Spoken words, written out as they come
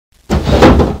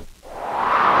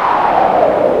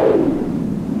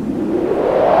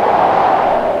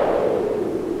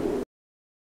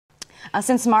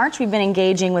Since March, we've been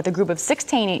engaging with a group of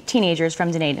 16 teenagers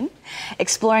from Dunedin,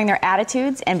 exploring their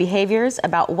attitudes and behaviors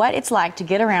about what it's like to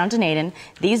get around Dunedin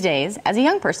these days as a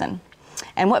young person,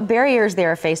 and what barriers they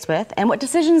are faced with, and what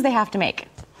decisions they have to make.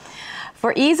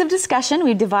 For ease of discussion,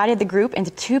 we've divided the group into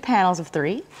 2 panels of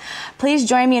 3. Please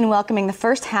join me in welcoming the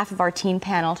first half of our teen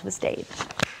panel to the stage.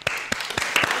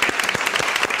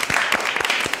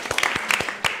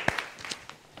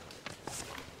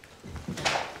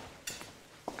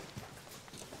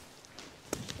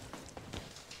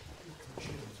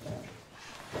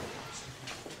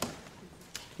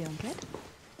 Feeling good?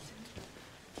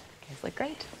 Guys look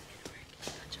great.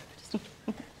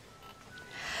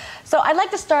 So I'd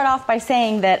like to start off by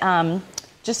saying that,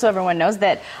 just so everyone knows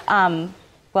that,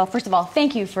 well, first of all,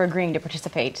 thank you for agreeing to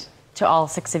participate, to all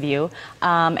 6 of you,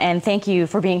 and thank you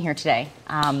for being here today.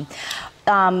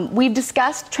 We've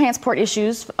discussed transport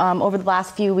issues over the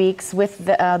last few weeks with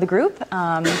the group,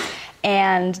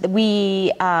 and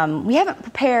we haven't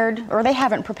prepared, or they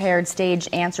haven't prepared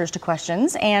staged answers to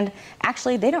questions, and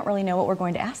actually they don't really know what we're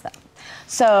going to ask them.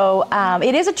 So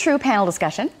it is a true panel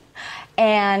discussion.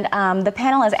 And the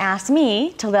panel has asked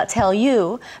me to tell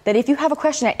you that if you have a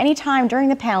question at any time during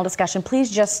the panel discussion, please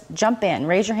just jump in,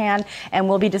 raise your hand, and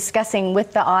we'll be discussing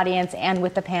with the audience and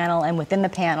with the panel and within the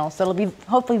panel. So it'll be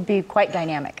hopefully be quite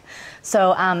dynamic.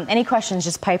 So any questions,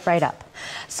 just pipe right up.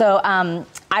 So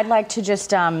I'd like to just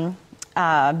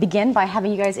begin by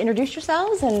having you guys introduce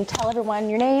yourselves and tell everyone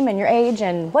your name and your age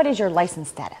and what is your license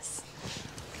status.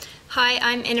 Hi,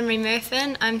 I'm Anna Marie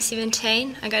Murphin. I'm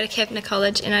 17. I go to Kavanagh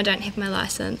College and I don't have my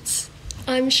licence.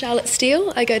 I'm Charlotte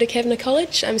Steele. I go to Kavanagh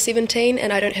College. I'm 17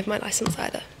 and I don't have my licence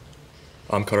either.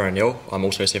 I'm Connor O'Neill. I'm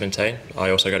also 17. I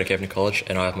also go to Kavanagh College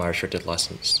and I have my restricted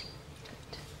licence.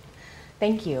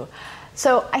 Thank you.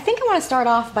 So I think I want to start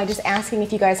off by just asking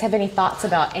if you guys have any thoughts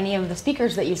about any of the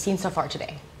speakers that you've seen so far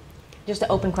today. Just an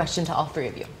open question to all 3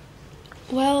 of you.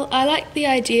 Well, I like the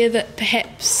idea that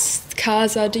perhaps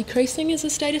cars are decreasing as a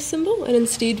status symbol and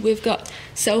instead we've got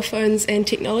cell phones and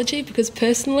technology, because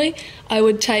personally I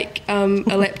would take a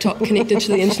laptop connected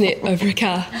to the internet over a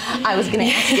car. I was going to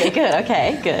ask you. Good,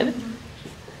 okay, good.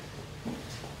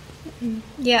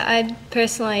 Yeah, I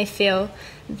personally feel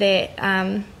that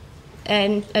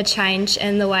a change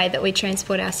in the way that we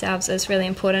transport ourselves is really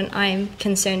important. I'm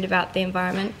concerned about the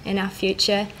environment and our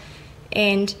future,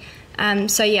 and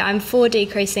so yeah, I'm for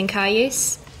decreasing car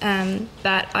use,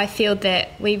 but I feel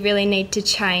that we really need to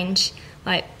change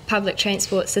like public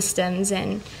transport systems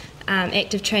and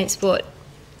active transport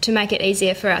to make it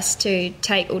easier for us to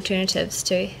take alternatives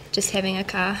to just having a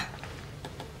car.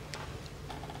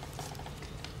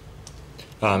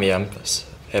 Yeah, I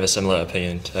have a similar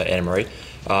opinion to Anna Marie.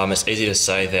 It's easy to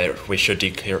say that we should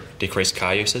decrease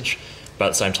car usage, but at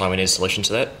the same time we need a solution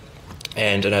to that.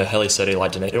 And in a hilly city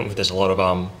like Dunedin, where there's a lot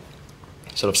of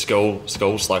sort of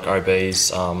schools like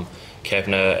OBs,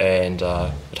 Kavanagh and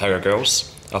Otago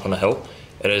girls up on the hill,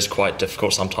 it is quite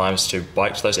difficult sometimes to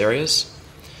bike to those areas.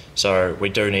 So we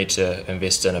do need to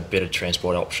invest in a better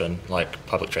transport option like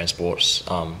public transports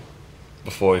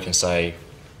before we can say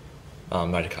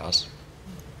motor cars.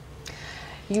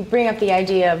 You bring up the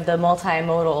idea of the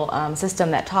multimodal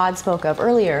system that Todd spoke of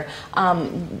earlier.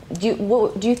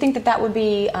 Do you think that would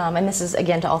be, and this is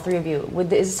again to all 3 of you,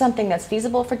 is it something that's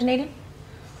feasible for Dunedin?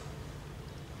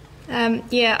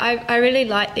 Yeah, I really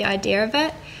like the idea of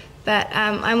it, but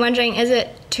I'm wondering, is it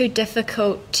too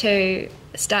difficult to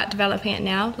start developing it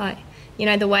now? Like, you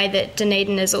know, the way that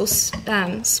Dunedin is all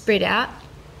spread out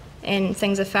and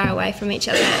things are far away from each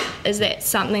other, is that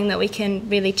something that we can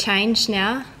really change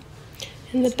now?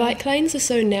 And the bike lanes are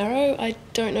so narrow, I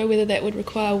don't know whether that would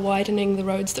require widening the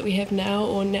roads that we have now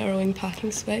or narrowing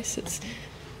parking space. It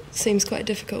seems quite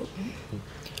difficult.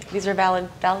 These are valid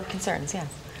concerns, yeah.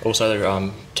 Also, there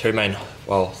are the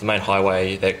main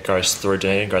highway that goes through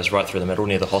Dunedin goes right through the middle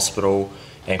near the hospital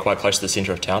and quite close to the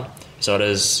centre of town. So it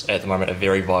is, at the moment, a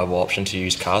very viable option to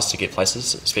use cars to get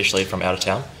places, especially from out of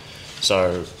town.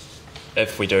 So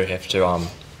if we do have to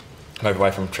move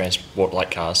away from transport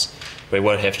like cars, we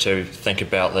would have to think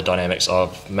about the dynamics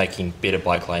of making better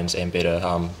bike lanes and better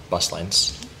bus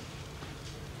lanes.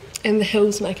 And the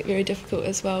hills make it very difficult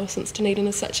as well. Since Dunedin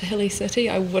is such a hilly city,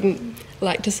 I wouldn't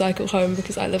like to cycle home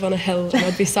because I live on a hill and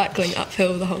I'd be cycling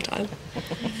uphill the whole time.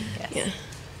 Yes.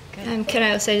 Yeah. Can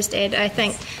I also just add, I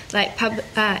think like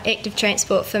active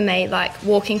transport for me, like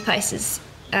walking places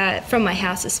from my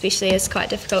house especially, is quite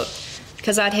difficult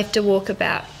because I'd have to walk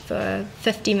about for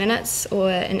 50 minutes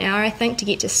or an hour, I think, to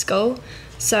get to school.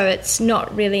 So it's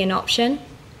not really an option.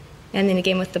 And then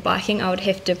again with the biking, I would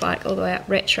have to bike all the way up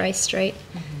Rattray Street.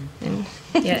 And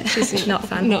yeah, it's just not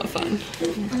fun. Not fun.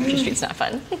 Rattray Street's not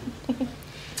fun.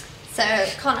 So,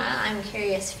 Connor, I'm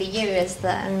curious for you as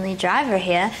the only driver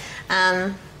here.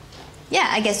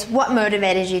 I guess what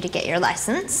motivated you to get your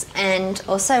licence, and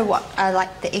also what are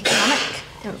like the economic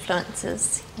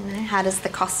influences? How does the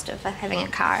cost of having a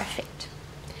car affect?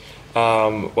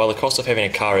 Well, the cost of having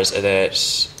a car is that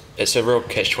it's a real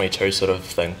catch-22 sort of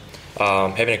thing.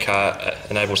 Having a car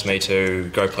enables me to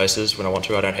go places when I want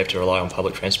to. I don't have to rely on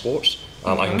public transport.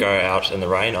 I can go out in the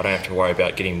rain. I don't have to worry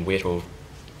about getting wet or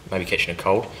maybe catching a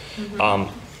cold.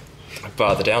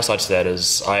 But the downside to that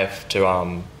is I have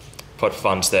to put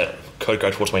funds that could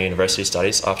go towards my university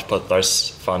studies. I have to put those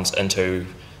funds into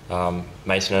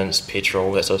maintenance,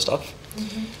 petrol, that sort of stuff.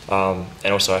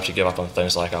 And also I have to give up on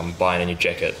things like buying a new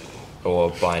jacket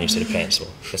or buying a new set of pants or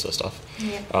that sort of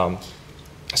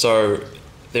stuff. So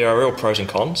there are real pros and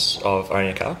cons of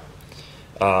owning a car.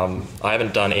 I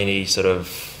haven't done any sort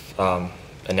of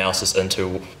analysis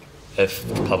into if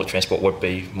public transport would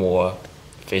be more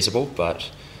feasible, but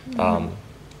having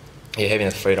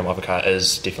the freedom of a car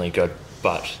is definitely good,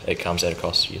 but it comes at a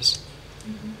cost, yes.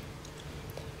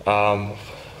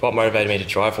 What motivated me to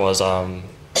drive was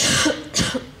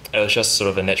it was just sort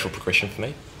of a natural progression for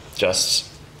me. Just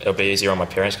it'll be easier on my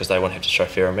parents because they won't have to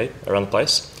chauffeur me around the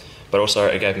place, but also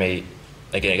it gave me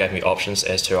options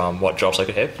as to what jobs I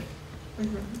could have.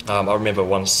 I remember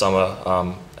one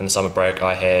summer in the summer break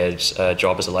I had a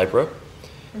job as a labourer,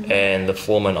 and the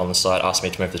foreman on the site asked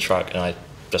me to move the truck, and I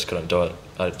just couldn't do it.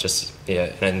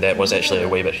 And that was actually a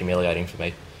wee bit humiliating for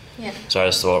me. So I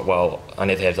just thought, well, I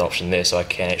need to have the option there so I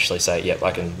can actually say, yep,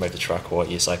 I can move the truck, or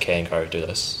yes, I can go do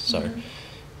this. So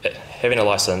having a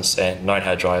licence and knowing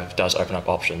how to drive does open up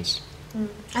options.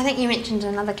 I think you mentioned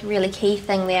another really key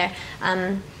thing there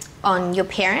on your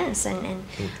parents, and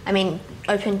I mean,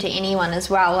 open to anyone as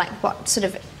well. Like, what sort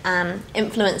of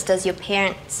influence does your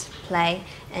parents play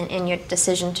in your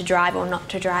decision to drive or not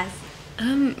to drive?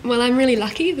 Well, I'm really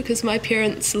lucky because my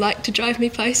parents like to drive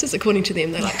me places. According to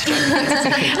them, they like to drive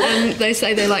me places. They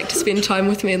say they like to spend time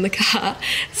with me in the car.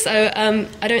 So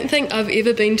I don't think I've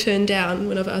ever been turned down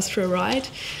when I've asked for a ride.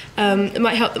 It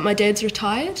might help that my dad's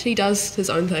retired. He does his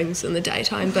own things in the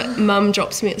daytime, but Mum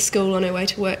drops me at school on her way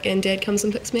to work and Dad comes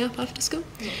and picks me up after school.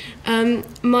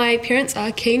 My parents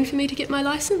are keen for me to get my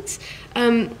licence,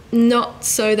 not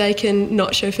so they can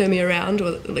not chauffeur me around,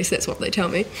 or at least that's what they tell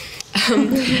me,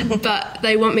 but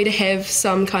they want me to have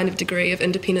some kind of degree of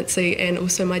independency, and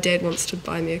also my dad wants to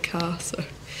buy me a car, so...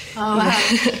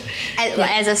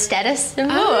 As a status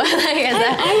symbol?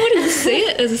 I wouldn't see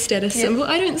it as a status symbol.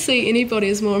 I don't see anybody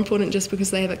as more important just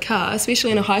because they have a car,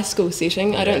 especially in a high school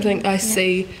setting. I don't think I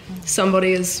see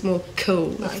somebody as more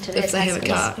cool if they have a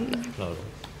car.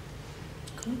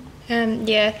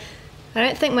 I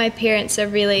don't think my parents are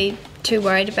really too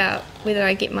worried about whether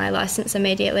I get my licence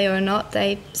immediately or not.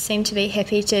 They seem to be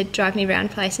happy to drive me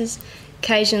around places.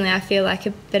 Occasionally I feel like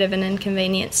a bit of an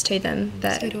inconvenience to them,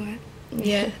 but... So do I.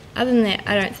 Yeah, other than that,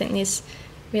 I don't think there's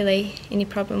really any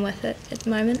problem with it at the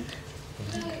moment.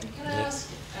 Can I ask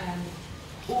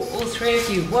all three of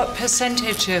you, what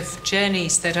percentage of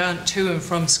journeys that aren't to and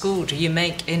from school do you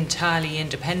make entirely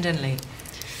independently?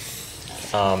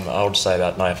 I would say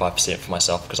about 95% for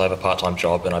myself, because I have a part-time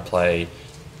job and I play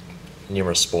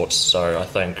numerous sports, so I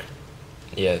think,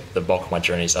 the bulk of my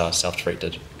journeys are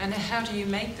self-directed. And how do you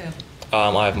make them?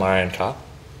 I have my own car.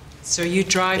 So you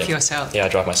drive yourself? Yeah, I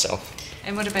drive myself.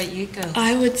 And what about you girls?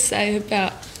 I would say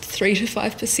about 3 to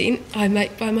 5% I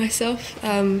make by myself.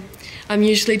 I'm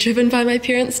usually driven by my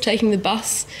parents, taking the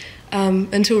bus.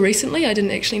 Until recently, I didn't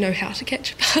actually know how to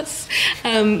catch a bus.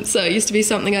 So it used to be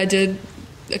something I did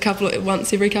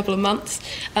once every couple of months.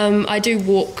 I do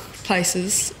walk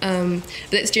places.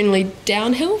 That's generally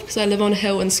downhill because I live on a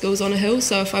hill and school's on a hill.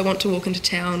 So if I want to walk into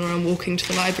town or I'm walking to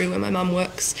the library where my mum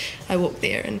works, I walk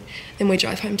there and then we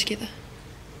drive home together.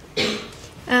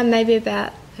 Maybe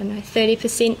about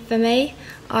 30% for me.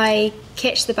 I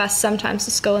catch the bus sometimes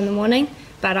to school in the morning,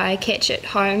 but I catch it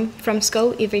home from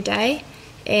school every day.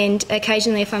 And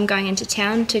occasionally if I'm going into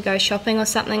town to go shopping or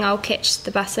something, I'll catch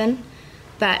the bus in.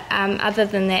 But other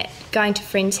than that, going to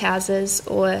friends' houses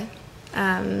or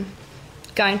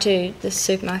going to the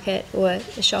supermarket or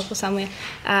the shop or somewhere,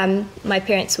 my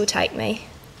parents will take me.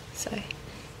 So,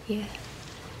 yeah.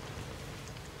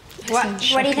 What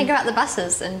do you think about the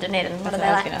buses in Dunedin? What are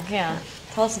they like?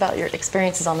 Tell us about your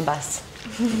experiences on the bus.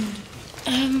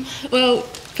 Well,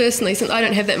 personally, since I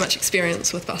don't have that much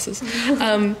experience with buses,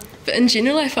 but in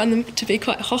general I find them to be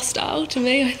quite hostile to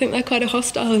me. I think they're quite a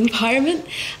hostile environment.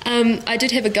 I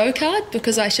did have a go-card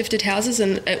because I shifted houses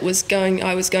and I was going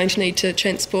to need to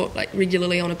transport like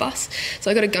regularly on a bus.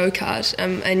 So I got a go-card,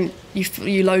 and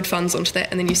you load funds onto that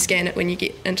and then you scan it when you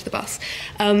get into the bus.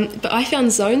 But I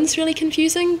found zones really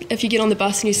confusing. If you get on the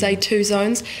bus and you say 2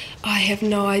 zones, I have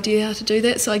no idea how to do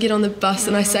that. So I get on the bus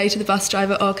and I say to the bus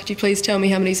driver, oh, could you please tell me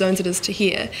how many zones it is to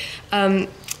here?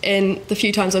 And the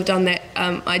few times I've done that,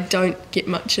 I don't get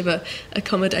much of a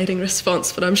accommodating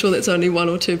response, but I'm sure that's only 1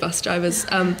 or 2 bus drivers.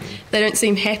 They don't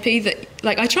seem happy that,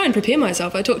 like, I try and prepare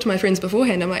myself. I talk to my friends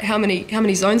beforehand. I'm like, how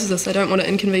many zones is this? I don't want to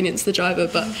inconvenience the driver,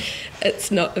 but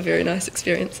it's not a very nice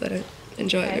experience. I don't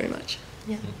enjoy it very much.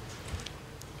 Yeah.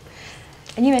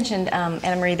 And you mentioned,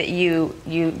 Anna Marie, that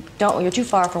you're too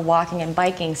far for walking and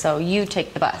biking, so you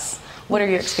take the bus. What are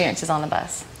your experiences on the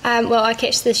bus? Well, I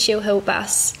catch the Shield Hill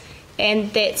bus,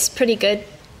 and that's pretty good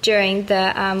during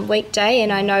the weekday,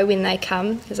 and I know when they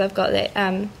come because I've got that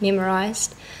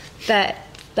memorised. But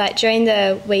like during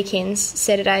the weekends,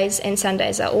 Saturdays and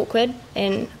Sundays are awkward,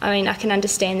 and I mean I can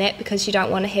understand that because you don't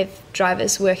want to have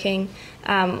drivers working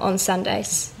on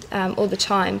Sundays all the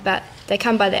time, but they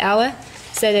come by the hour,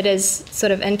 so that is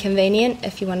sort of inconvenient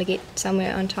if you want to get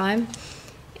somewhere on time.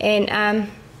 And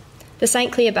the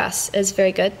St Clair bus is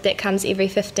very good. That comes every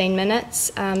 15 minutes.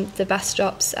 The bus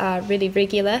stops are really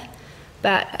regular,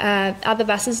 but other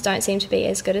buses don't seem to be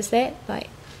as good as that. Like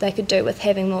they could do with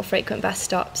having more frequent bus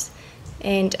stops.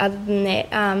 And other than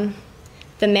that,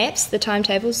 the maps, the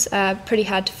timetables, are pretty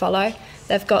hard to follow.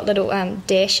 They've got little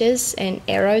dashes and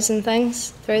arrows and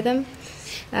things through them,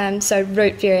 so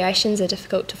route variations are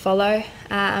difficult to follow.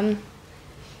 And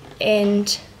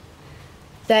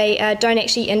they don't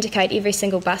actually indicate every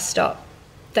single bus stop.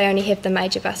 They only have the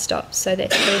major bus stops, so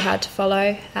that's pretty hard to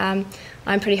follow. I'm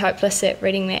pretty hopeless at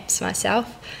reading maps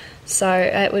myself, so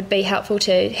it would be helpful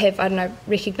to have, I don't know,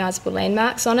 recognisable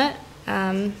landmarks on it,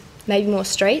 maybe more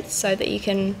streets so that you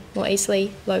can more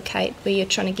easily locate where you're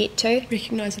trying to get to.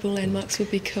 Recognisable landmarks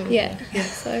would be cool. Yeah.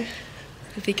 So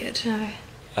would be good. No.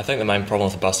 I think the main problem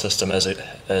with the bus system is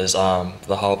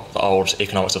the old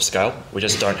economics of scale. We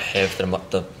just don't have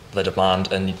the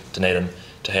demand in Dunedin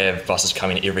to have buses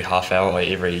coming every half hour or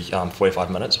every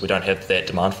 45 minutes. We don't have that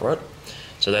demand for it.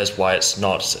 So that's why it's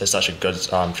not such a good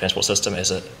transport system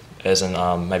as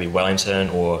in maybe Wellington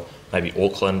or maybe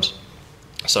Auckland.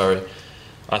 So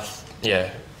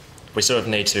we sort of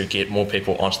need to get more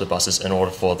people onto the buses in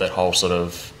order for that whole sort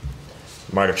of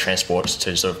mode of transport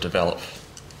to sort of develop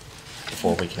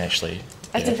before we can actually...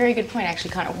 That's a very good point,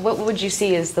 actually, Connor. What would you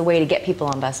see as the way to get people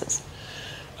on buses?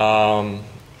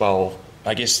 Well,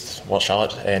 I guess what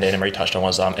Charlotte and Anna Marie touched on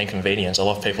was inconvenience. A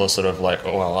lot of people are sort of like,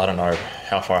 oh, well, I don't know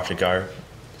how far I have to go.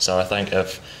 So I think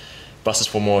if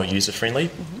buses were more user-friendly,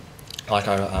 like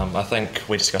I think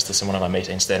we discussed this in one of our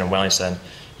meetings, that in Wellington,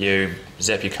 you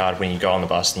zap your card when you go on the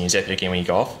bus and you zap it again when you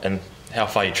go off, and how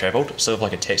far you travelled, sort of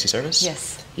like a taxi service.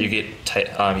 Yes. You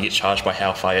get charged by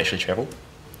how far you actually travel.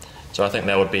 So I think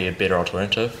that would be a better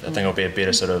alternative. I think it would be a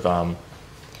better sort of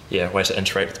way to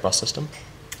interact with the bus system.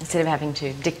 Instead of having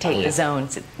to dictate the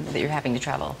zones that you're having to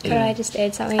travel. Could I just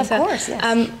add something? Of course,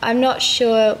 yes. I'm not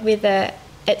sure whether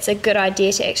it's a good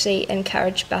idea to actually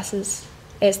encourage buses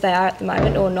as they are at the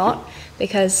moment or not,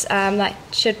 because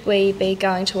should we be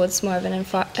going towards more of an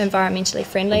environmentally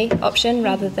friendly option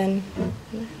rather than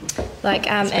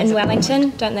in Wellington,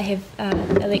 don't they have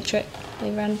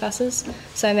electrically run buses?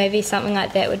 So maybe something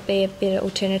like that would be a better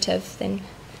alternative than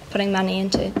putting money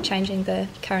into changing the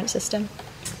current system.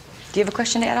 Do you have a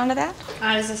question to add on to that?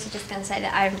 I was also just going to say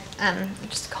that I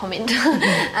just comment.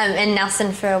 In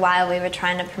Nelson, for a while, we were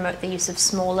trying to promote the use of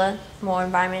smaller, more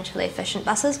environmentally efficient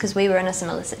buses because we were in a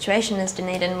similar situation as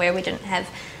Dunedin, where we didn't have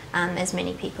as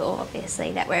many people,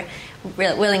 obviously, that were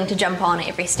willing to jump on at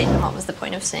every step. And what was the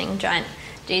point of seeing giant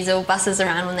diesel buses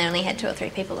around when they only had 2 or 3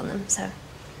 people in them? So,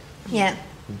 yeah.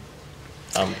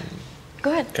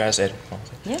 Go ahead. Can I just add?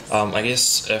 Yes. I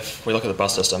guess if we look at the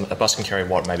bus system, a bus can carry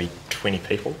maybe 20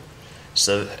 people.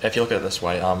 So if you look at it this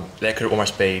way, that could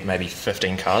almost be maybe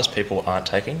 15 cars people aren't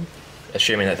taking,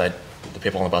 assuming that the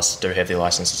people on the bus do have their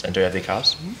licenses and do have their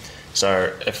cars.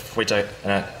 So if we do,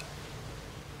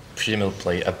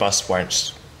 presumably a bus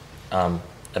won't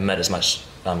emit as much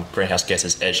greenhouse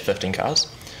gases as 15 cars.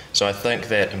 So I think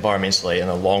that environmentally, in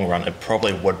the long run, it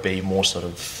probably would be more sort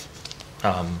of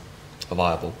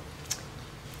viable.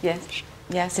 Yes.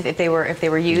 Yes, if they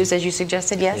were used as you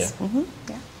suggested, yes. Yeah. Mm-hmm.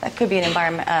 Yeah. That could be an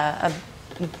a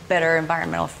better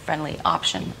environmental friendly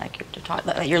option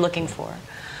that you're looking for.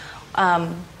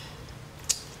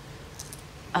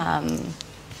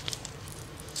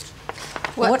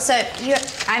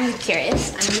 I'm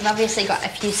curious. You've obviously got a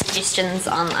few suggestions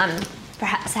on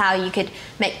perhaps how you could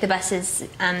make the buses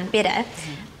better.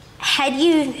 Had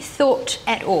you thought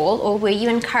at all, or were you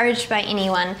encouraged by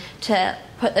anyone to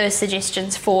put those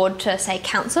suggestions forward to, say,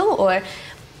 council, or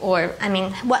I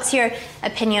mean, what's your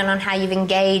opinion on how you've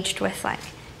engaged with like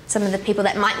some of the people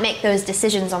that might make those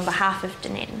decisions on behalf of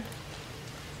Dunedin?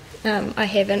 I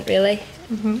haven't really.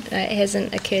 It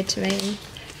hasn't occurred to me.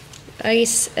 I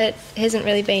guess it hasn't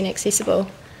really been accessible.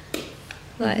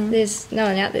 Like, there's no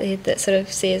one out there that sort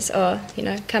of says, oh, you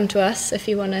know, come to us if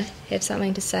you want to have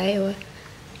something to say, or,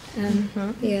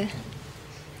 yeah.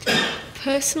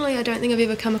 Personally, I don't think I've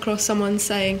ever come across someone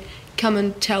saying, come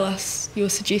and tell us your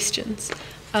suggestions.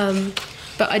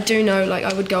 But I do know, like,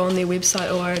 I would go on their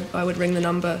website, or I would ring the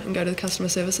number and go to the customer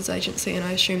services agency, and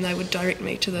I assume they would direct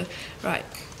me to the right,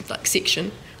 like,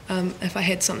 section if I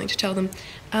had something to tell them.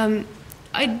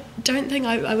 I don't think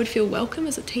I would feel welcome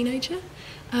as a teenager.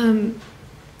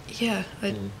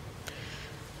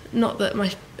 Not that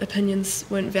my opinions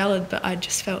weren't valid, but I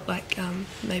just felt like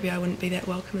maybe I wouldn't be that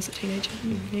welcome as a teenager.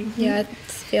 Yeah, I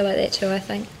feel like that too, I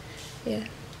think. Yeah.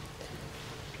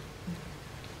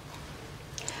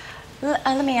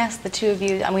 Let me ask the two of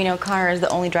you, and we know Connor is the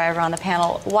only driver on the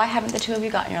panel. Why haven't the two of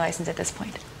you gotten your license at this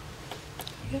point?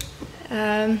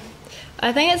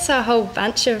 I think it's a whole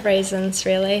bunch of reasons,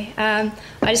 really. I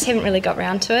just haven't really got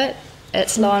round to it.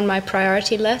 It's low on my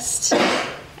priority list.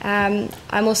 I'm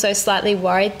also slightly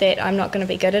worried that I'm not going to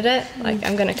be good at it. Like,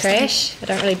 I'm going to crash. I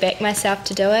don't really back myself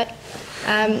to do it.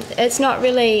 It's not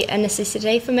really a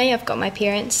necessity for me. I've got my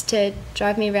parents to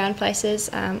drive me around places.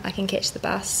 I can catch the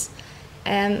bus.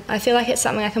 I feel like it's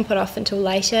something I can put off until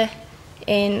later.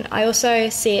 And I also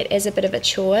see it as a bit of a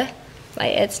chore.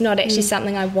 Like, it's not actually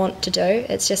something I want to do.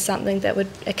 It's just something that would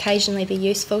occasionally be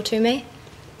useful to me.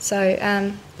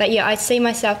 So, but yeah, I see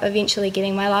myself eventually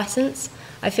getting my licence.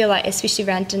 I feel like, especially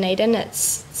around Dunedin,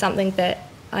 it's something that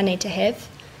I need to have,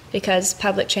 because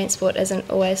public transport isn't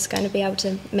always going to be able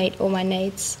to meet all my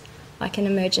needs, like in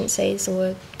emergencies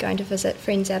or going to visit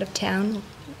friends out of town, or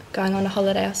going on a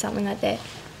holiday or something like that.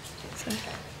 So,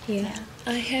 yeah.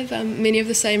 I have many of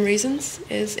the same reasons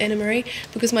as Anna Marie,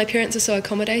 because my parents are so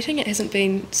accommodating. It hasn't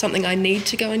been something I need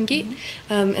to go and get,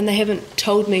 and they haven't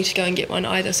told me to go and get one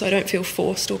either, so I don't feel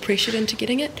forced or pressured into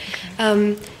getting it.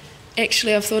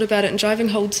 Actually, I've thought about it, and driving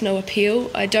holds no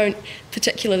appeal. I don't,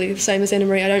 particularly the same as Anna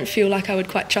Marie, I don't feel like I would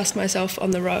quite trust myself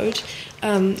on the road.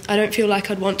 I don't feel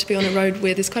like I'd want to be on a road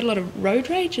where there's quite a lot of road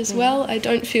rage as well. I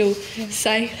don't feel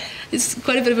safe. There's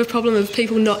quite a bit of a problem of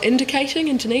people not indicating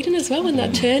in Dunedin as well when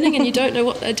they're turning, and you don't know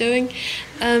what they're doing.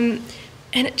 And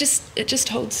it just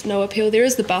holds no appeal. There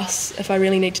is the bus if I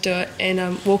really need to do it,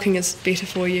 and walking is better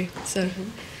for you. So,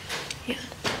 yeah.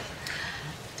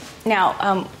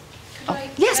 Now,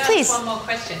 yes, Can I please. ask one more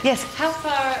question? Yes. How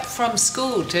far from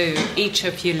school do each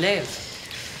of you live?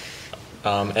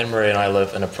 Anne-Marie and I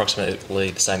live in approximately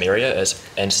the same area as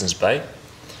Anderson's Bay.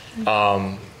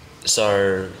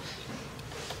 So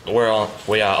we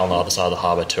are on the other side of the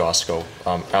harbour to our school.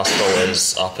 Our school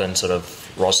is up in sort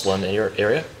of Roslyn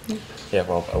area. Yeah,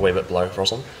 well, a wee bit below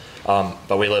Roslyn.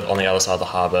 But we live on the other side of the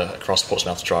harbour across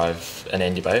Portsmouth Drive in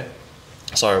Andy Bay.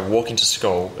 So walking to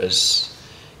school is,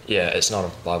 it's not a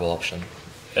viable option.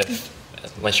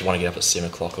 Unless you want to get up at 7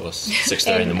 o'clock or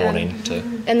 6:30 in the morning.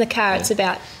 In the car, it's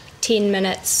about 10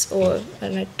 minutes, or I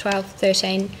don't know, 12,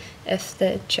 13 if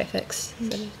the traffic's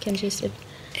sort of congested.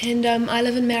 And I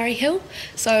live in Mary Hill,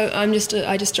 so I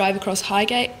just drive across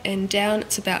Highgate and down.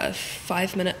 It's about a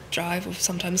 5-minute drive, or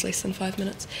sometimes less than 5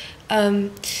 minutes.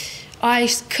 I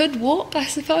could walk, I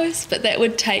suppose, but that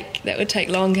would take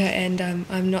longer, and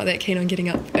I'm not that keen on getting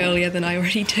up earlier than I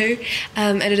already do.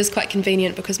 And it is quite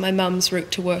convenient because my mum's route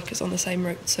to work is on the same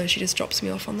route, so she just drops me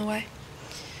off on the way.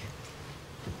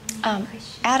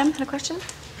 Adam had a question?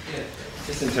 Yeah,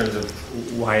 just in terms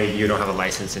of why you don't have a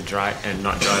license and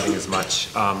not driving as much.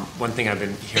 One thing I've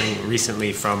been hearing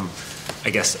recently from,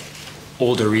 I guess,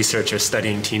 older researchers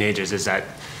studying teenagers is that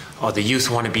the youth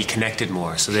want to be connected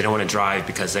more, so they don't want to drive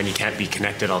because then you can't be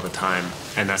connected all the time,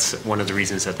 and that's one of the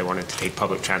reasons that they wanted to take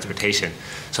public transportation.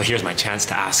 So here's my chance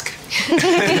to ask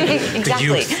the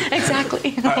youth.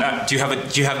 Exactly. Do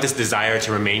you have this desire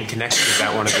to remain connected? Is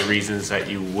that one of the reasons that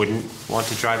you wouldn't want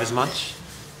to drive as much?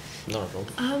 Not at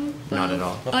all. Not at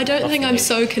all. I don't think I'm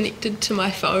so connected to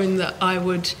my phone that I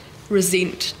would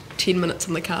resent 10 minutes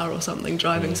in the car or something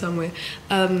driving somewhere.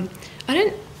 I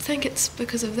don't think it's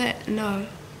because of that, no.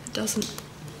 Doesn't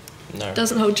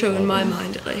hold true in my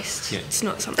mind, at least. It's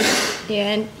not something.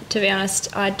 Yeah, and to be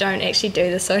honest, I don't actually do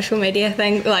the social media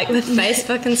thing, like with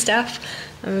Facebook and stuff.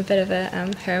 I'm a bit of a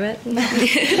hermit,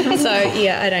 so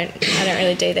yeah, I don't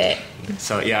really do that.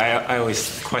 So yeah, I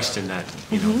always question that,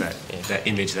 you know, that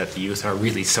image that the youth are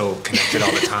really so connected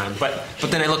all the time. But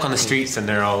then I look on the streets and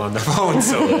they're all on their phones,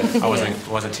 so I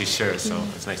wasn't too sure. So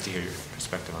it's nice to hear your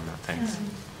perspective on that. Thanks.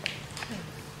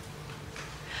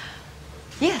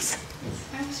 Yes.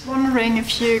 I was wondering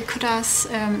if you could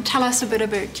tell us a bit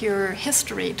about your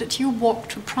history. Did you walk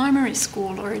to primary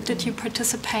school, or did you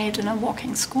participate in a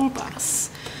walking school bus?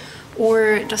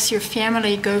 Or does your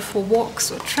family go for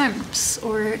walks or tramps?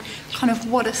 Or kind of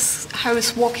how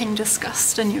is walking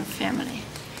discussed in your family?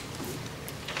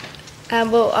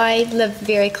 Well, I live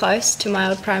very close to my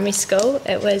old primary school.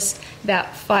 It was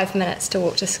about 5 minutes to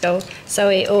walk to school, so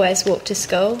we always walked to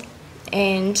school.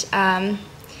 And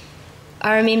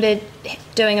I remember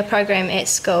doing a program at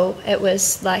school. It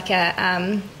was like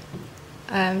a,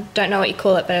 don't know what you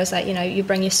call it, but it was like, you know, you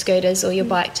bring your scooters or your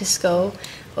bike to school,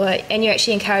 and you're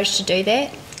actually encouraged to do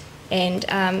that. And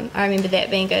I remember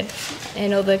that being good,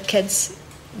 and all the kids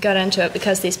got into it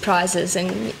because there's prizes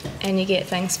and you get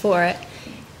things for it.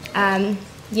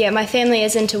 Yeah, my family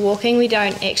is into walking. We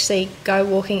don't actually go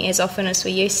walking as often as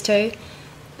we used to,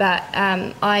 but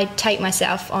I take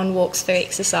myself on walks for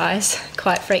exercise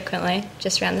quite frequently,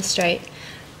 just around the street.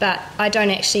 But I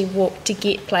don't actually walk to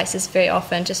get places very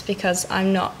often, just because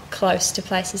I'm not close to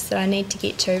places that I need to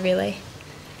get to, really.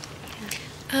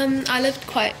 I lived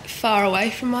quite far away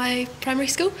from my primary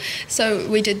school, so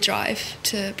we did drive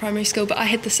to primary school, but I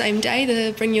had the same day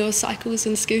to bring your cycles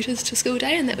and scooters to school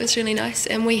day, and that was really nice.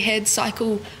 And we had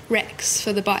cycle racks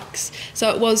for the bikes,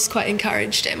 so it was quite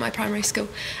encouraged at my primary school.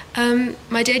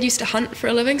 My dad used to hunt for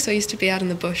a living, so he used to be out in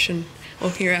the bush and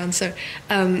walking around. So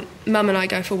Mum and I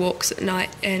go for walks at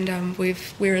night, and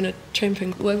we're in a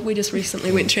tramping. We just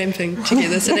recently went tramping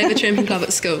together, so they have a tramping club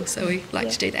at school, so we like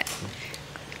to do that.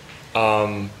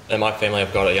 In my family,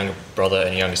 I've got a younger brother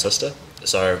and a younger sister.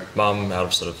 So Mum, out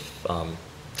of sort of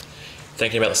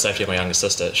thinking about the safety of my younger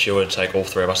sister, she would take all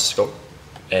three of us to school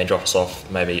and drop us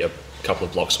off maybe a couple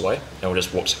of blocks away, and we'll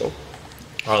just walk to school,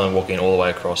 rather than walking all the way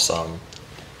across,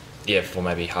 for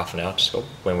maybe half an hour to school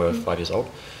when we were 5 years old.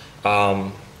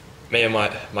 Me and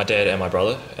my dad and my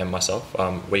brother and myself,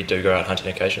 we do go out hunting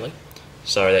occasionally.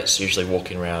 So that's usually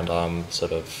walking around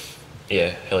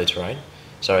hilly terrain.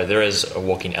 So there is a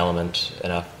walking element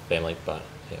in our family, but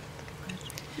yeah.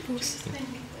 I think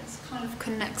this kind of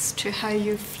connects to how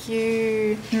you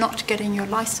view not getting your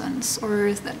license,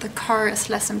 or that the car is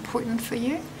less important for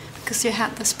you because you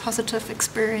had this positive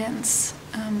experience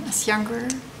as younger.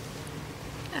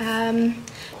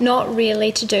 Not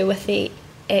really to do with the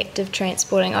act of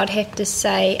transporting. I'd have to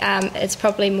say it's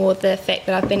probably more the fact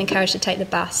that I've been encouraged to take the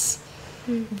bus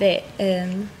that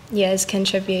has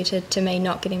contributed to me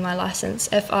not getting my licence.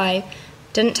 If I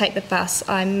didn't take the bus,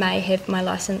 I may have my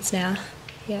licence now.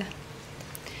 Yeah.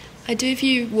 I do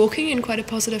view walking in quite a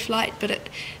positive light, but it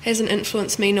hasn't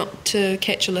influenced me not to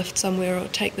catch a lift somewhere or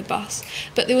take the bus.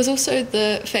 But there was also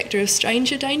the factor of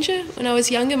stranger danger. When I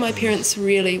was younger, my parents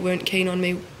really weren't keen on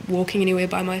me walking anywhere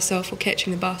by myself or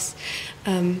catching the bus.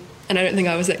 And I don't think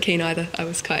I was that keen either. I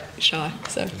was quite shy.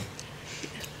 So.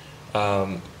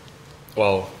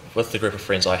 Well, with the group of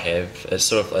friends I have, it's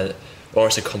sort of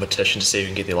almost a competition to see who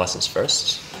can get their licence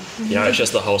first. You know, it's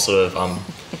just the whole sort of,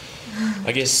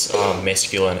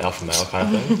 masculine alpha male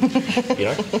kind of thing, you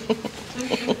know?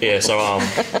 Yeah, so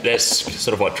that's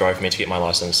sort of what drove me to get my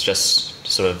licence, just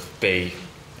to sort of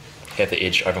have the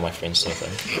edge over my friends sort of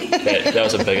thing. That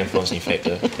was a big influencing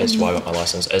factor as to why I got my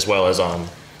licence, as well as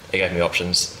it gave me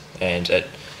options, and it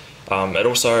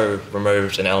also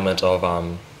removed an element of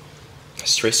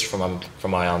stress from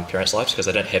my parents' lives, because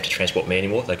they didn't have to transport me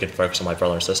anymore. They could focus on my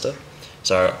brother and sister.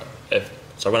 So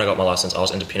when I got my licence, I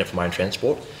was independent for my own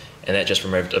transport, and that just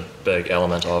removed a big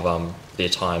element of their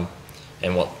time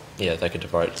and what they could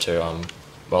devote to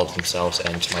themselves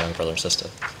and to my young brother and sister.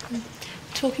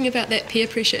 Talking about that peer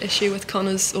pressure issue with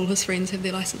Connor's, all his friends have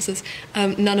their licences.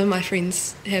 None of my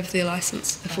friends have their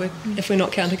licence, if we're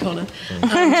not counting Connor.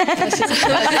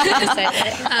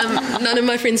 None of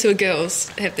my friends who are girls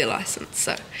have their licence.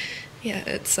 So, yeah,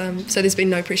 it's so there's been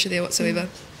no pressure there whatsoever.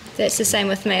 That's the same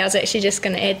with me. I was actually just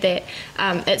going to add that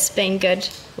it's been good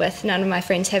with none of my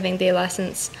friends having their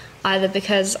licence either,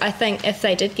 because I think if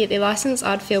they did get their licence,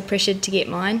 I'd feel pressured to get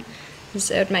mine, because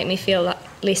it would make me feel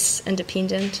less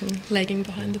independent and lagging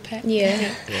behind the pack.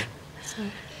 Yeah. So.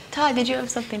 Todd, did you have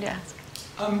something to ask?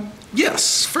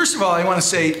 Yes. First of all, I want to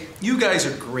say you guys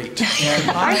are great. And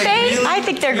Aren't they? Really I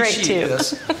think they're great too.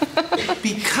 This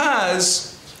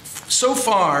because so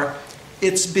far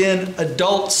it's been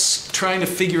adults trying to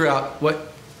figure out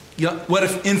what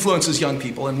influences young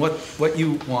people and what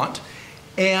you want.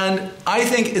 And I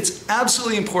think it's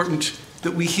absolutely important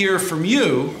that we hear from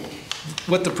you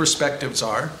what the perspectives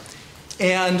are.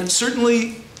 And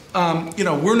certainly,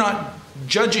 we're not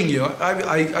judging you.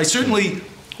 I certainly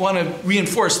want to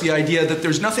reinforce the idea that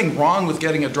there's nothing wrong with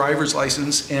getting a driver's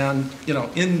license, and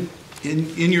in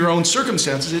your own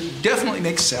circumstances, it definitely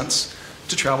makes sense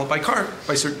to travel by car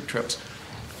by certain trips.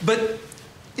 But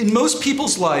in most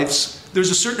people's lives,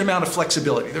 there's a certain amount of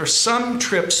flexibility. There are some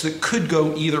trips that could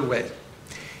go either way.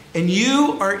 And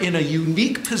you are in a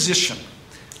unique position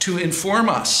to inform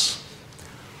us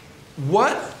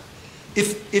what,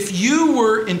 if you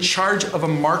were in charge of a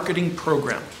marketing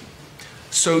program,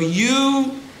 so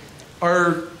you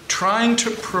are trying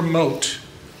to promote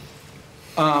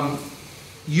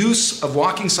use of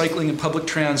walking, cycling, and public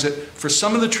transit for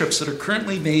some of the trips that are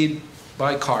currently made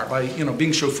by car, by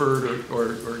being chauffeured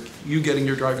or you getting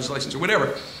your driver's license or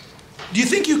whatever. Do you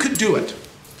think you could do it?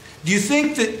 Do you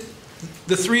think that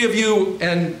the three of you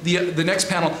and the next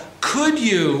panel, could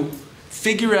you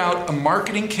figure out a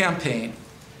marketing campaign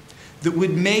that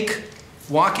would make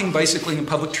walking, bicycling, and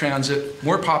public transit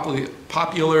more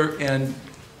popular and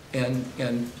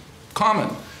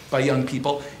common by young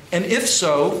people? And if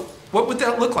so, what would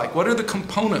that look like? What are the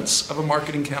components of a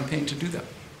marketing campaign to do that?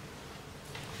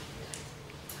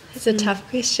 It's a tough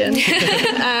question.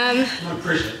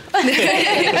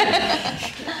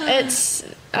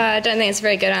 I don't think it's a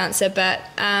very good answer, but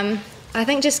I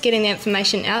think just getting the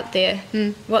information out there,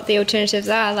 what the alternatives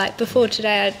are. Like before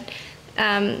today,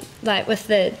 like with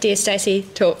the Dear Stacey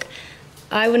talk,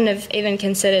 I wouldn't have even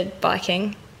considered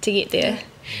biking to get there.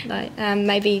 Like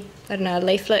maybe, I don't know, a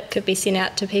leaflet could be sent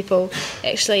out to people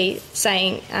actually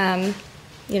saying,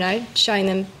 showing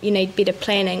them you need better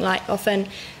planning. Like often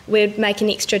we'd make an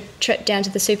extra trip down to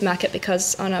the supermarket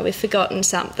because, we've forgotten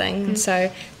something. And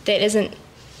so that isn't,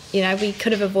 we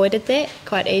could have avoided that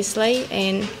quite easily.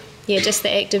 And just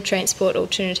the active transport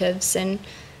alternatives and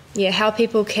how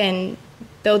people can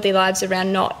build their lives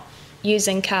around not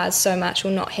using cars so much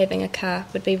or not having a car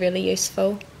would be really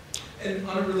useful. And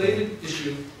on a related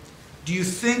issue, do you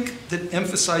think that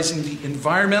emphasizing the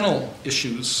environmental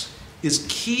issues is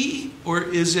key, or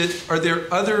are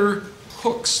there other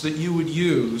hooks that you would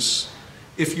use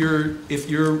if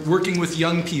you're working with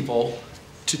young people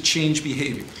to change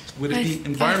behavior? Would it be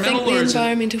environmental? I think the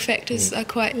environmental factors are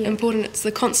quite important. It's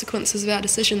the consequences of our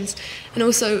decisions. And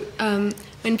also,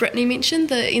 when Brittany mentioned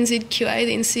the NZQA,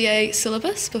 the NCA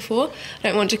syllabus before, I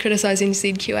don't want to criticise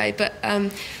NZQA, but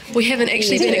we haven't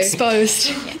actually been exposed.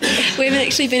 We haven't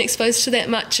actually been exposed to that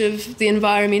much of the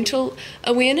environmental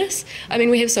awareness. I mean,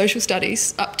 we have social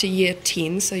studies up to year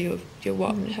 10, so you're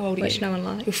what? How old are you? Which no one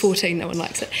likes. You're 14, no one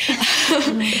likes it.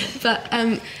 But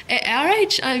at our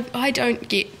age, I don't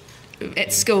get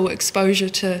at school exposure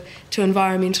to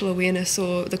environmental awareness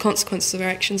or the consequences of our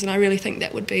actions, and I really think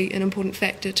that would be an important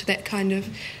factor to that kind of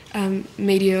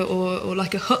media or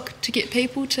like a hook to get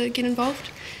people to get involved,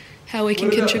 how we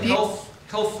can contribute.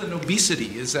 Health and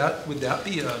obesity, would that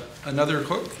be another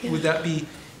hook? Yeah. Would that be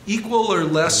equal or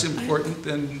less important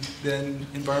than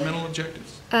environmental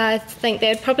objectives? I think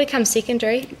that would probably come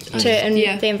secondary to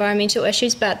the environmental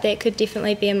issues, but that could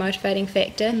definitely be a motivating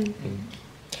factor.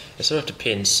 It sort of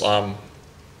depends. A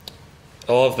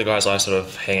lot of the guys I sort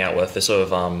of hang out with, they're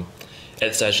sort of at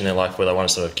the stage in their life where they want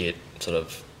to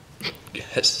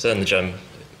sit in the gym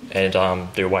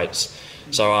and do weights.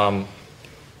 So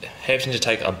having to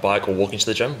take a bike or walking to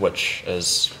the gym, which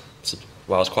is,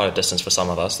 it's quite a distance for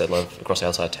some of us that live across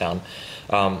outside town,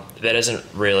 that isn't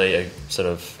really a sort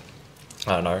of,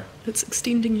 I don't know. It's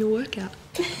extending your workout.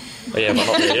 But yeah, but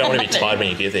not really. You don't want to be tired when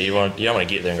you get there. You don't want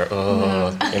to get there and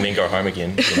go, and then go home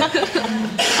again.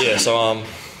 Yeah, so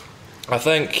I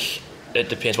think it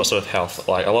depends what sort of health.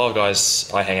 Like a lot of guys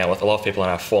I hang out with, a lot of people in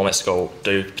our form at school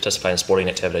do participate in sporting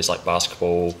activities like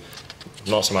basketball,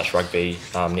 not so much rugby,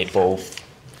 netball,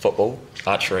 football,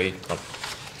 archery.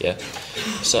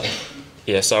 So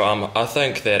I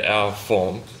think that our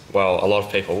form, a lot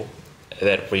of people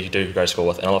that we do go to school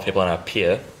with, and a lot of people in our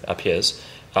peers,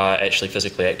 are actually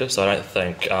physically active. So I don't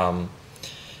think,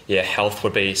 health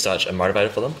would be such a motivator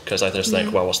for them, because I just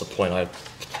think, what's the point? I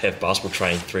have basketball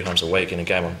training 3 times a week and a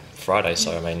game on Friday.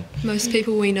 So I mean, most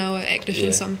people we know are active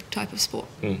in some type of sport.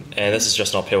 And this is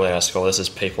just not people at our school. This is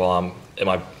people in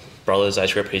my brother's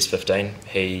age group. He's 15.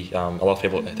 A lot of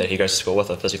people that he goes to school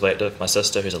with are physically active. My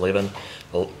sister, who's 11,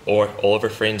 all of her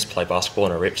friends play basketball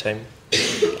in a rep team.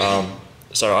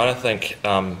 So I don't think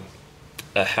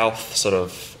a health sort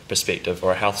of perspective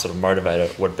or a health sort of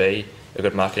motivator would be a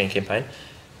good marketing campaign.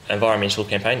 Environmental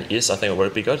campaign, yes, I think it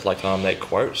would be good. Like that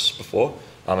quote before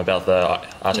about the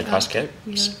Arctic ice cap.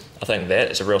 I think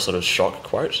that is a real sort of shock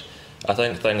quote. I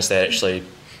think things that actually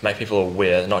make people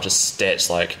aware, not just stats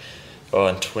like,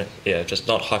 just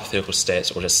not hypothetical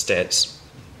stats or just stats.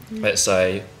 Let's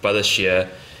say by this year,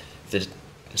 the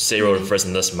sea would have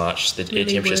risen this much, the air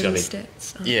temperature is going to be...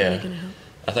 Stats aren't really going to help.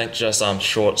 I think just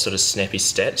short, sort of snappy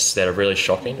stats that are really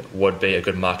shocking would be a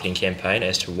good marketing campaign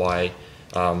as to why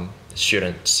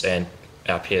students and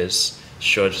our peers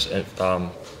should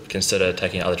consider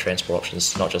taking other transport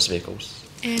options, not just vehicles.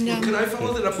 And Could I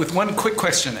follow that up with one quick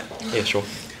question then? Yeah, sure.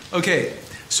 Okay,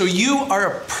 so you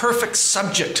are a perfect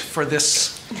subject for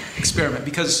this experiment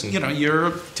because, you're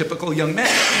a typical young man.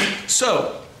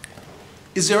 So,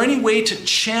 is there any way to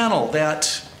channel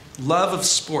that love of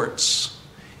sports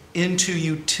into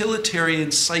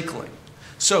utilitarian cycling?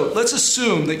 So let's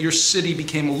assume that your city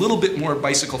became a little bit more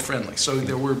bicycle friendly. So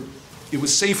it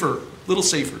was safer, a little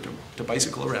safer to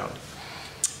bicycle around.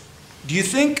 Do you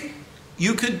think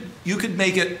you could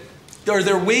make it, are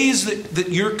there ways that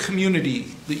your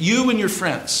community, that you and your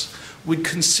friends would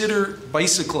consider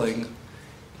bicycling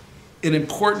an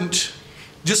important,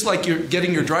 just like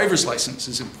getting your driver's license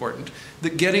is important,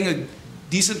 that getting a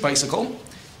decent bicycle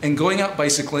and going out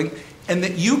bicycling, and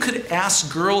that you could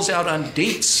ask girls out on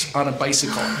dates on a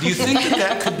bicycle? Do you think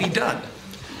that could be done?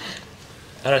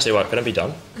 I don't see why it couldn't be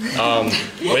done.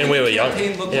 When we were young,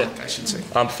 like, I should say.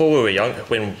 Before we were young,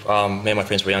 when me and my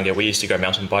friends were younger, we used to go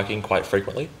mountain biking quite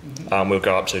frequently. We would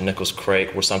go up to Nichols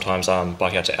Creek, or sometimes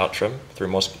bike out to Outram through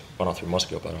Moscow, well not through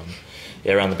Moscow, but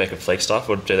around the back of Flagstaff.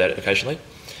 We'd do that occasionally.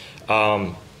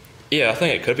 I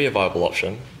think it could be a viable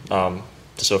option to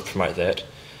sort of promote that.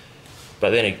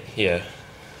 But then,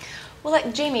 Well,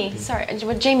 like Jamie,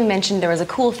 what Jamie mentioned, there was a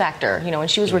cool factor, when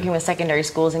she was working with secondary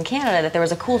schools in Canada, that there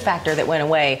was a cool factor that went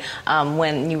away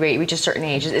when you reach a certain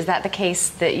age. Is that the case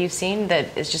that you've seen,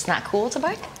 that it's just not cool to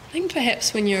bike? I think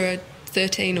perhaps when you're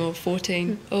 13 or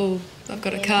 14, I've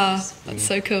got a car, that's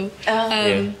so cool.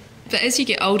 But as you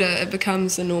get older, it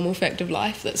becomes a normal fact of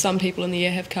life that some people in the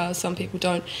year have cars, some people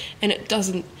don't, and it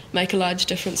doesn't make a large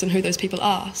difference in who those people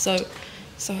are. So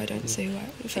I don't see why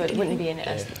it would. So it wouldn't be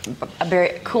a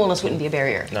barrier. Coolness wouldn't be a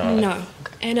barrier. No.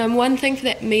 And one thing for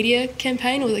that media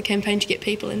campaign, or the campaign to get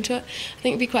people into it, I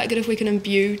think it'd be quite good if we can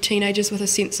imbue teenagers with a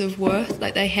sense of worth,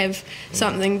 like they have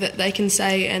something that they can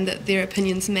say and that their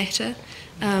opinions matter,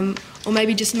 or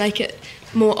maybe just make it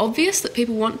more obvious that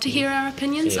people want to hear our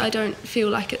opinions. I don't feel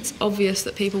like it's obvious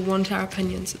that people want our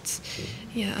opinions.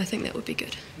 I think that would be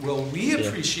good. Well, we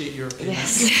appreciate your opinion.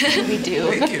 Yes, we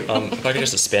do. Thank you. If I could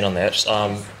just expand on that,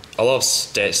 a lot of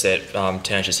stats that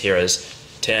teenagers hear is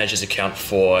teenagers account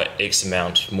for X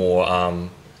amount more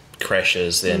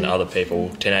crashes than other people.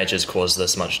 Teenagers cause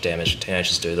this much damage.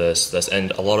 Teenagers do this,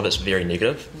 and a lot of it's very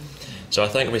negative. So I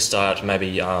think we start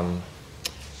maybe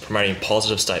promoting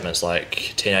positive statements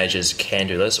like teenagers can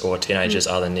do this, or teenagers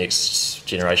are the next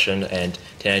generation and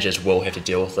teenagers will have to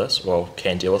deal with this, or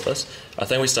can deal with this. I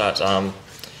think we start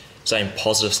saying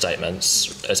positive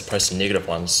statements as opposed to negative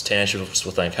ones. Teenagers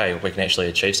will think, hey, we can actually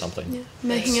achieve something. Yeah.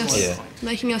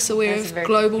 Making us aware of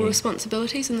global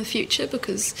responsibilities in the future,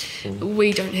 because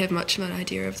we don't have much of an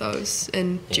idea of those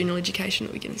in general education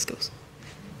that we get in schools.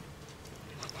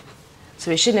 So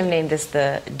we shouldn't have named this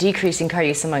the Decreasing Car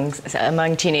Use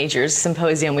Among Teenagers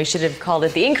Symposium. We should have called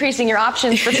it the Increasing Your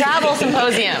Options for Travel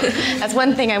Symposium. That's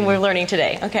one thing we're learning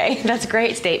today. Okay, that's a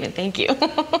great statement. Thank you. Can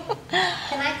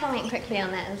I comment quickly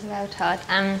on that as well, Todd?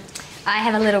 I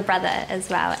have a little brother as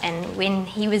well, and when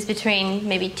he was between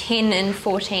maybe 10 and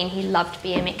 14, he loved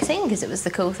BMXing because it was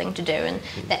the cool thing to do, and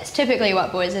that's typically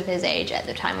what boys of his age at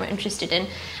the time were interested in.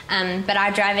 But our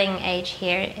driving age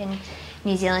here in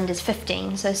New Zealand is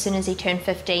 15, so as soon as he turned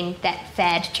 15, that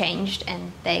fad changed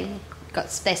and they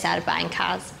started buying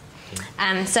cars.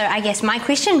 So I guess my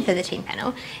question for the team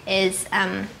panel is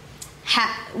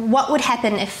what would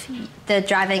happen if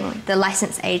the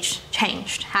license age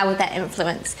changed? How would that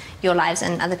influence your lives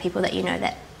and other people that you know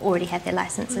that already have their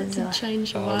licenses? It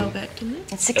changed a while back, didn't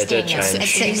it? It's 16 it did now. change.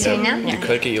 It's 16 now? You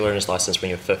could get your learner's license when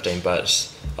you're 15,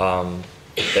 but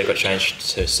they got changed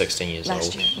to 16 years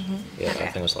Last old. year. Yeah, I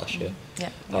think it was last year. Yeah.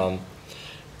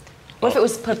 What if it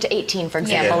was put up to 18, for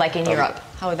example, like in Europe?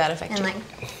 How would that affect you?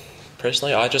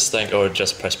 Personally, I just think it would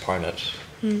just postpone it.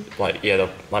 Like, they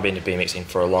might be into BMXing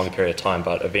for a longer period of time,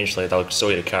 but eventually they'll still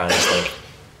get a car and just think,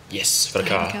 yes, got a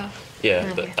car.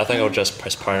 Yeah, but I think it would just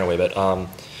postpone it a wee bit.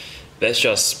 That's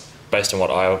just based on what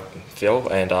I feel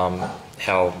and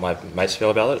how my mates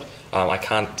feel about it. I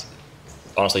can't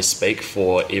honestly speak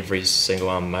for every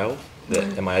single male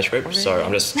in my age group, so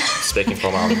I'm just speaking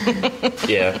from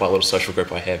what little social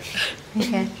group I have.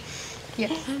 Okay. Yeah.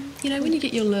 When you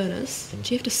get your learners,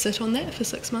 do you have to sit on that for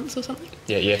 6 months or something?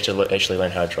 Yeah, you have to actually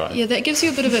learn how to drive. Yeah, that gives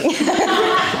you a bit of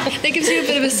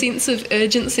a sense of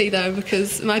urgency though,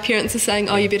 because my parents are saying,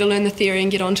 oh, you better learn the theory and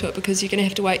get onto it because you're going to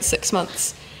have to wait 6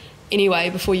 months anyway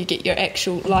before you get your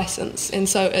actual licence, and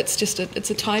so it's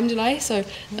a time delay. So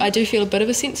I do feel a bit of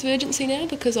a sense of urgency now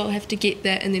because I'll have to get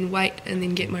that and then wait and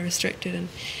then get my restricted,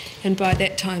 and by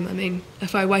that time, I mean,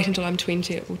 if I wait until I'm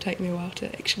 20, it will take me a while to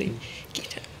actually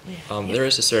get it. There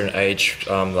is a certain age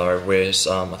though where I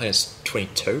think it's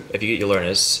 22. If you get your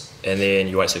learners and then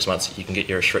you wait 6 months, you can get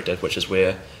your restricted, which is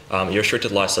where your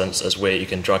restricted licence is where you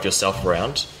can drive yourself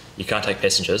around. You can't take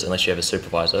passengers unless you have a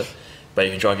supervisor, but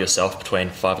you can drive yourself between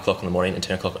 5 o'clock in the morning and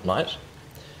 10 o'clock at night.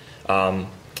 I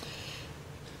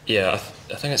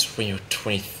think it's when you're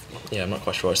 20. Yeah, I'm not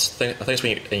quite sure. I think it's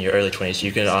when you're in your early 20s.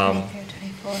 You can.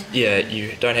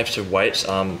 You don't have to wait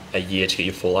a year to get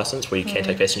your full licence, where you can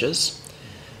take passengers.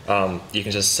 You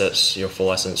can just sit your full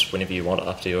licence whenever you want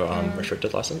after your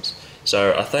restricted licence.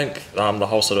 So I think the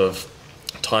whole sort of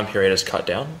time period is cut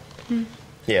down.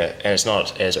 Yeah, and it's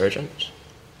not as urgent.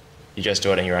 You just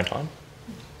do it in your own time.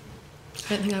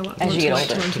 I don't think I want As you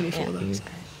get older. 24 though.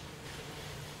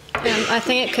 I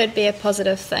think it could be a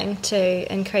positive thing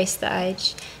to increase the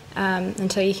age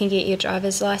until you can get your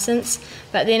driver's licence.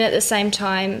 But then at the same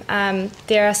time,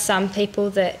 there are some people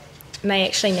that may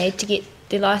actually need to get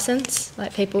their licence,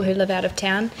 like people who live out of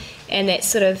town, and that's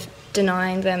sort of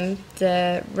denying them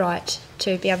the right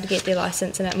to be able to get their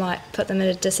licence, and it might put them at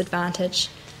a disadvantage.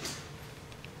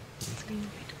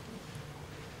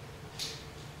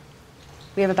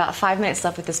 We have about 5 minutes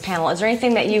left with this panel. Is there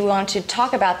anything that you want to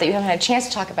talk about that you haven't had a chance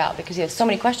to talk about because you have so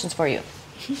many questions for you?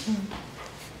 You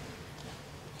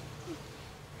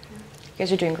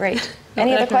guys are doing great.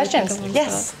 Any other questions?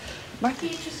 Yes. Martha?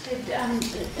 Interested,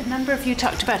 a number of you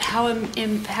talked about how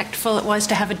impactful it was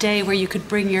to have a day where you could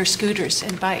bring your scooters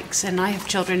and bikes, and I have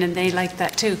children and they like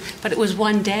that too, but it was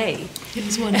one day. It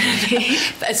was one day.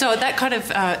 So that kind of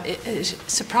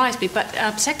surprised me.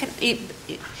 But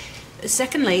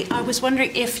secondly, I was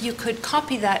wondering if you could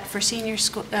copy that for senior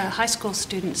school, high school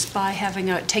students by having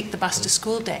a take the bus to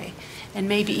school day, and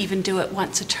maybe even do it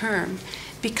once a term.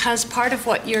 Because part of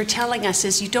what you're telling us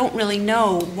is you don't really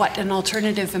know what an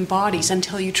alternative embodies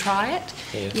until you try it.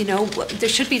 Yeah. You know, there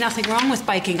should be nothing wrong with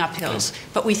biking up hills,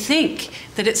 but we think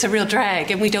that it's a real drag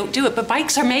and we don't do it. But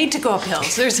bikes are made to go up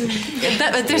hills. There's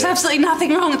absolutely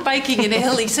nothing wrong with biking in a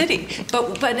hilly city.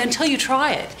 But until you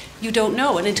try it, you don't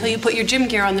know. And until you put your gym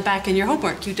gear on the back in your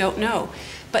homework, you don't know.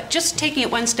 But just taking it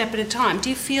one step at a time,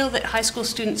 do you feel that high school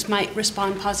students might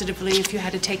respond positively if you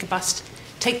had to take the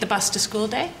bus to school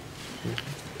day?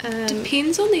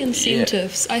 Depends on the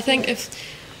incentives. I think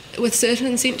with certain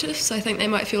incentives, I think they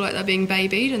might feel like they're being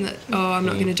babied and that, I'm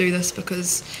not going to do this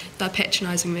because they're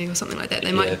patronising me or something like that.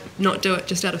 They might not do it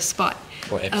just out of spite.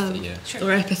 Or apathy,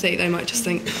 Or apathy. They might just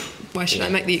think, why should I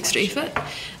make the extra effort?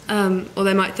 Or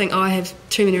they might think, I have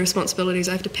too many responsibilities.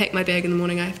 I have to pack my bag in the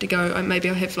morning. I have to go. Maybe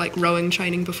I have like rowing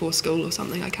training before school or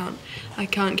something. I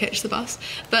can't catch the bus.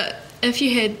 But if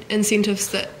you had incentives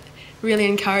that really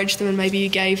encourage them and maybe you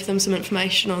gave them some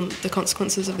information on the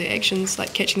consequences of their actions,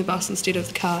 like catching the bus instead of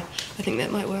the car, I think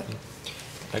that might work.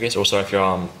 I guess also if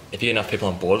you get enough people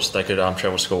on board, they could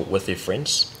travel to school with their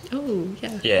friends. Oh,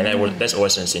 yeah. Yeah, and that's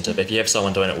always an incentive. If you have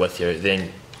someone doing it with you,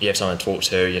 then you have someone to talk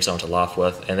to, you have someone to laugh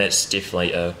with, and that's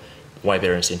definitely a way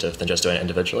better incentive than just doing it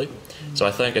individually. So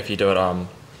I think if you do it,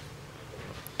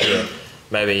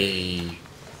 maybe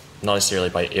not necessarily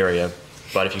by area,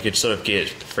 but if you could sort of get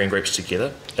friend groups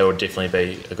together, it would definitely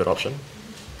be a good option.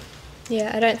 Yeah,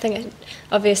 I don't think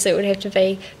obviously it would have to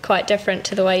be quite different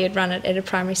to the way you'd run it at a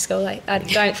primary school. I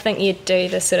don't think you'd do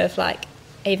the sort of like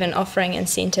even offering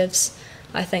incentives.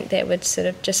 I think that would sort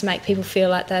of just make people feel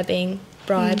like they're being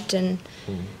bribed. And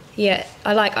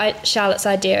I like Charlotte's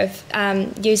idea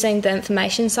of using the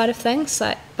information side of things.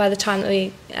 Like by the time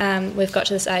that we've got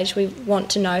to this age, we want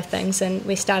to know things and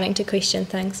we're starting to question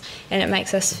things, and it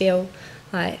makes us feel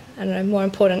like, I don't know, more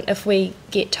important if we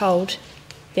get told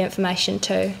the information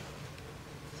too.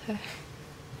 So.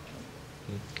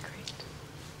 Great.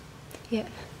 Yeah.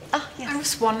 I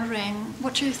was wondering,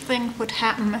 what do you think would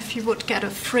happen if you would get a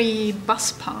free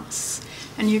bus pass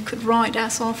and you could ride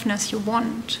as often as you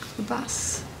want the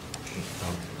bus?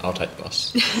 I'll take the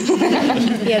bus.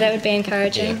 Yeah, that would be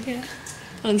encouraging. Yeah.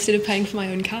 Well, instead of paying for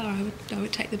my own car, I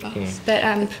would take the bus. But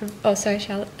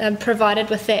Charlotte, provided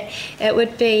with that, it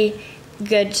would be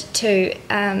good to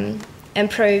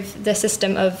improve the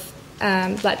system of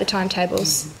like the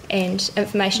timetables and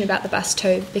information about the bus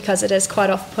too, because it is quite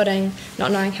off-putting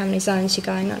not knowing how many zones you're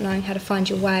going, not knowing how to find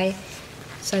your way.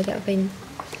 so that would be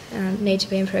need to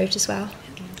be improved as well.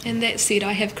 And that said,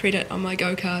 I have credit on my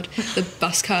Go card, the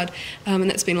bus card, and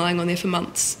that's been lying on there for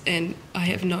months, and I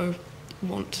have no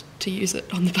want to use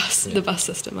it on the bus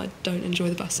system. I don't enjoy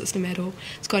the bus system at all.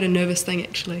 It's quite a nervous thing,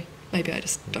 actually. Maybe I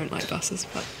just don't like buses,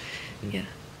 but yeah.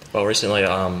 Well, recently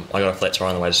I got a flat tire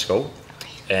on the way to school,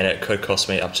 and it could cost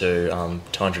me up to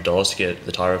 $200 to get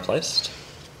the tyre replaced.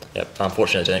 Yep.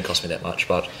 Unfortunately, it didn't cost me that much,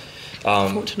 but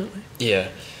Fortunately. Yeah.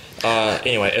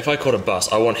 Anyway, if I caught a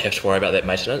bus, I wouldn't have to worry about that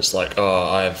maintenance. Like,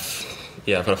 I've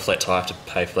got a flat tyre, I have to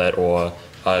pay for that, or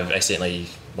I've accidentally,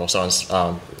 someone's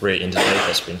rear-ended me.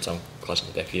 That's been some close to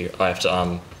the back of you. I have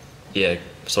to,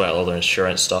 sort out all the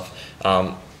insurance stuff.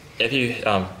 If you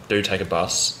do take a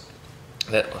bus,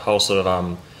 that whole sort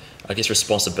of,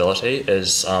 responsibility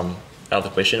is out of the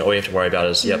question. All you have to worry about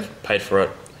is, paid for it,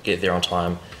 get there on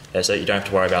time. So you don't have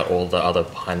to worry about all the other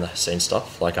behind-the-scenes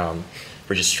stuff, like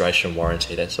registration,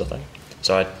 warranty, that sort of thing.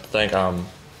 So I think,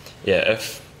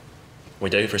 if we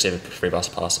do receive a free bus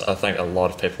pass, I think a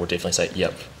lot of people would definitely say,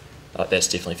 yep, that's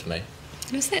definitely for me.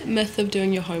 Is that myth of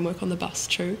doing your homework on the bus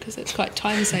true? Because it's quite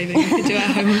time-saving if you do our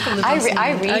homework on the bus.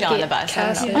 I read on the bus.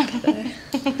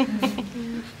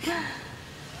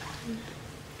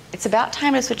 It's about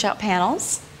time to switch out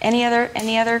panels. Any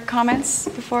other comments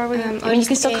before we? You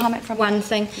can still comment from one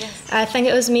thing. Yes. I think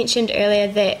it was mentioned earlier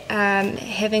that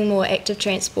having more active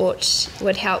transport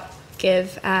would help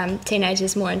give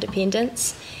teenagers more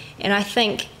independence, and I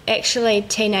think actually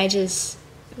teenagers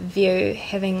view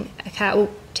having a car, well,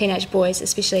 teenage boys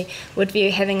especially, would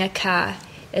view having a car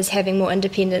as having more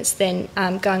independence than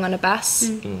going on a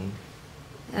bus.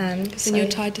 Then you're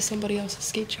tied to somebody else's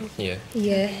schedule. Yeah,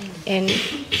 and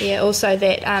also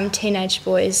that teenage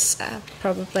boys are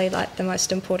probably like the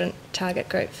most important target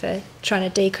group for trying to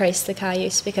decrease the car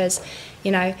use, because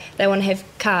they want to have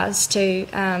cars to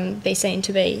be seen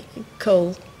to be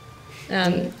cool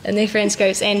in their friends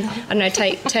groups, and I don't know,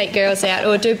 take girls out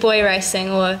or do boy racing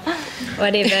or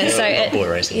whatever. So boy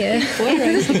racing. Yeah, boy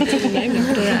racing. That's a name.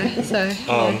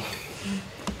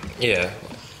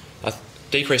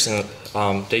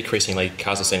 Decreasingly,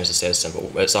 cars are seen as a status symbol.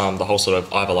 It's the whole sort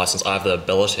of, I have a license, I have the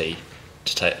ability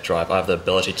to drive, I have the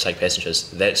ability to take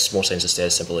passengers. That's more seen as a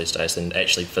status symbol these days than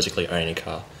actually physically owning a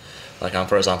car. Like,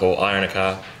 for example, I own a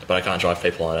car, but I can't drive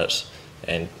people on it,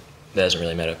 and that doesn't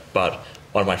really matter. But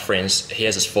one of my friends, he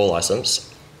has his full license,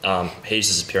 he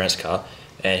uses his parents' car,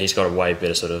 and he's got a way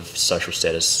better sort of social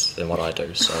status than what I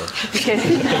do. So he can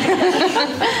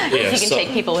take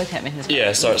people with him in his car.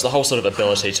 Yeah, so it's the whole sort of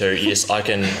ability to, yes, I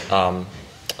can,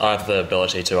 I have the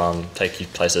ability to take you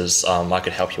places, I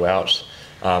could help you out,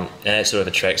 and that sort of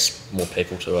attracts more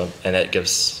people to him, and that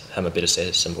gives him a better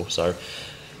status symbol. So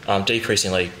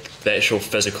decreasingly, the actual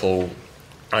physical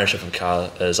ownership of a car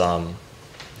is,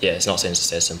 it's not seen as a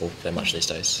status symbol that much these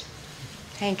days.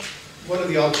 Hank? One of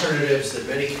the alternatives that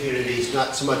many communities,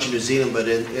 not so much in New Zealand, but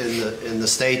in the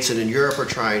States and in Europe are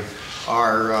trying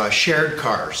are shared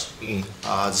cars,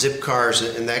 zip cars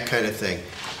and that kind of thing.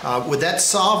 Would that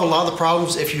solve a lot of the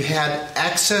problems if you had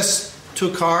access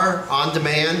to a car on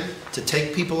demand to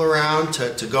take people around,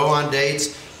 to go on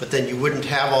dates, but then you wouldn't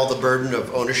have all the burden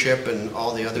of ownership and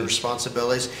all the other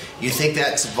responsibilities? You think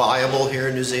that's viable here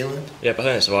in New Zealand? Yep, I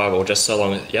think it's viable, just so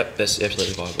long as, that's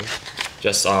absolutely viable.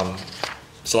 Just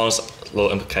so long as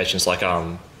little implications like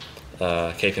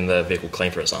keeping the vehicle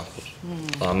clean, for example.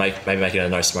 Maybe making it a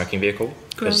no smoking vehicle.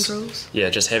 Ground rules.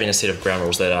 Yeah, just having a set of ground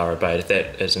rules that are obeyed.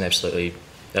 That is that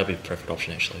would be a perfect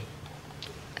option actually.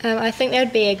 I think that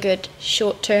would be a good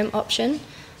short-term option,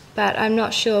 but I'm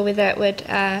not sure whether it would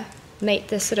meet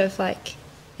the sort of like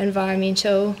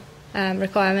environmental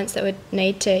requirements that would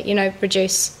need to,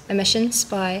 reduce emissions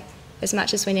by as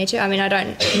much as we need to. I mean, I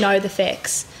don't know the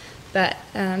facts, but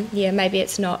maybe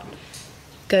it's not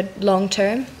good long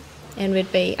term, and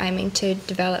we'd be aiming to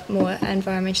develop more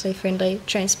environmentally friendly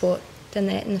transport than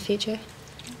that in the future.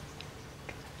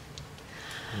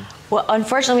 Well,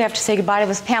 unfortunately, we have to say goodbye to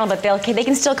this panel, but they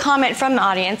can still comment from the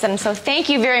audience, and so thank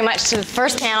you very much to the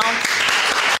first panel.